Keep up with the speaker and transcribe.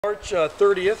March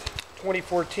 30th,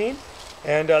 2014,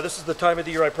 and this is the time of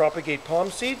the year I propagate palm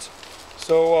seeds.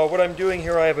 So what I'm doing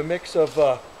here, I have a mix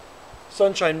of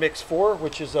Sunshine Mix 4,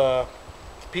 which is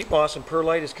peat moss and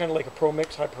perlite. It's kind of like a pro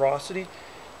mix, high porosity.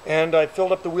 And I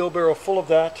filled up the wheelbarrow full of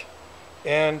that.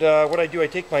 And what I do, I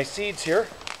take my seeds here,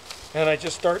 and I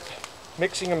just start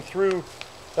mixing them through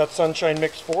that Sunshine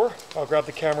Mix 4. I'll grab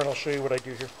the camera and I'll show you what I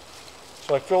do here.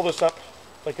 So I fill this up,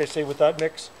 like I say, with that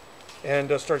mix,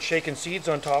 and start shaking seeds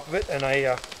on top of it, and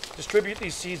I distribute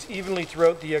these seeds evenly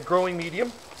throughout the growing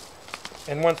medium.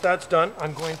 And once that's done,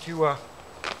 I'm going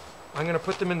to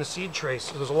put them in the seed trays.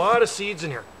 So there's a lot of seeds in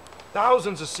here,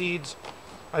 thousands of seeds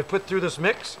I've put through this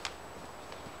mix.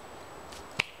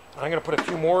 I'm going to put a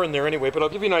few more in there anyway, but I'll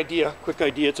give you an idea, quick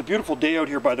idea. It's a beautiful day out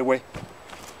here, by the way.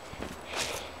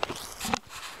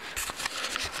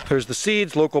 There's the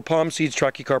seeds, local palm seeds,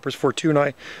 Trachycarpus,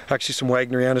 Fortunei, actually some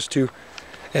Wagnerianus too,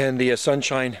 and the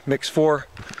Sunshine Mix 4.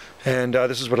 And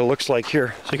this is what it looks like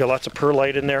here. So you got lots of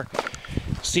perlite in there.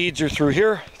 Seeds are through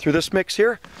here, through this mix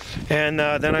here. And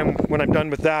then when I'm done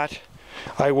with that,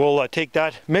 I will take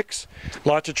that mix,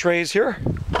 lots of trays here.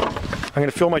 I'm going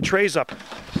to fill my trays up.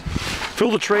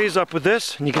 Fill the trays up with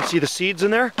this, and you can see the seeds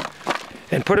in there,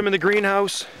 and put them in the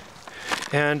greenhouse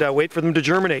and wait for them to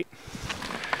germinate.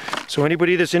 So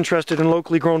anybody that's interested in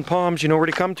locally grown palms, you know where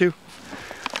to come to.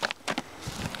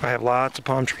 I have lots of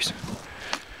palm trees.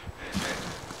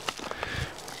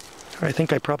 I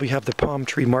think I probably have the palm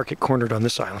tree market cornered on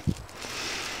this island.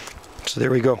 So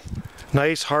there we go.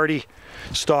 Nice hardy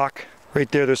stock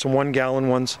right there. There's some 1 gallon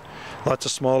ones, lots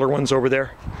of smaller ones over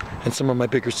there, and some of my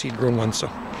bigger seed grown ones.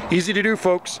 So easy to do,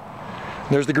 folks.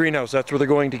 And there's the greenhouse. That's where they're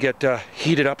going to get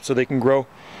heated up so they can grow.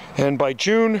 And by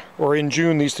June, or in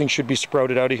June, these things should be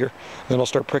sprouted out of here. Then I'll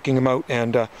start pricking them out,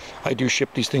 and I do ship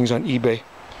these things on eBay.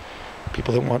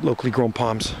 People that want locally grown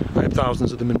palms. I have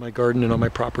thousands of them in my garden and on my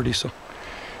property, so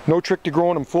no trick to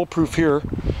growing them foolproof here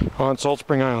on Salt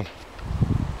Spring Island.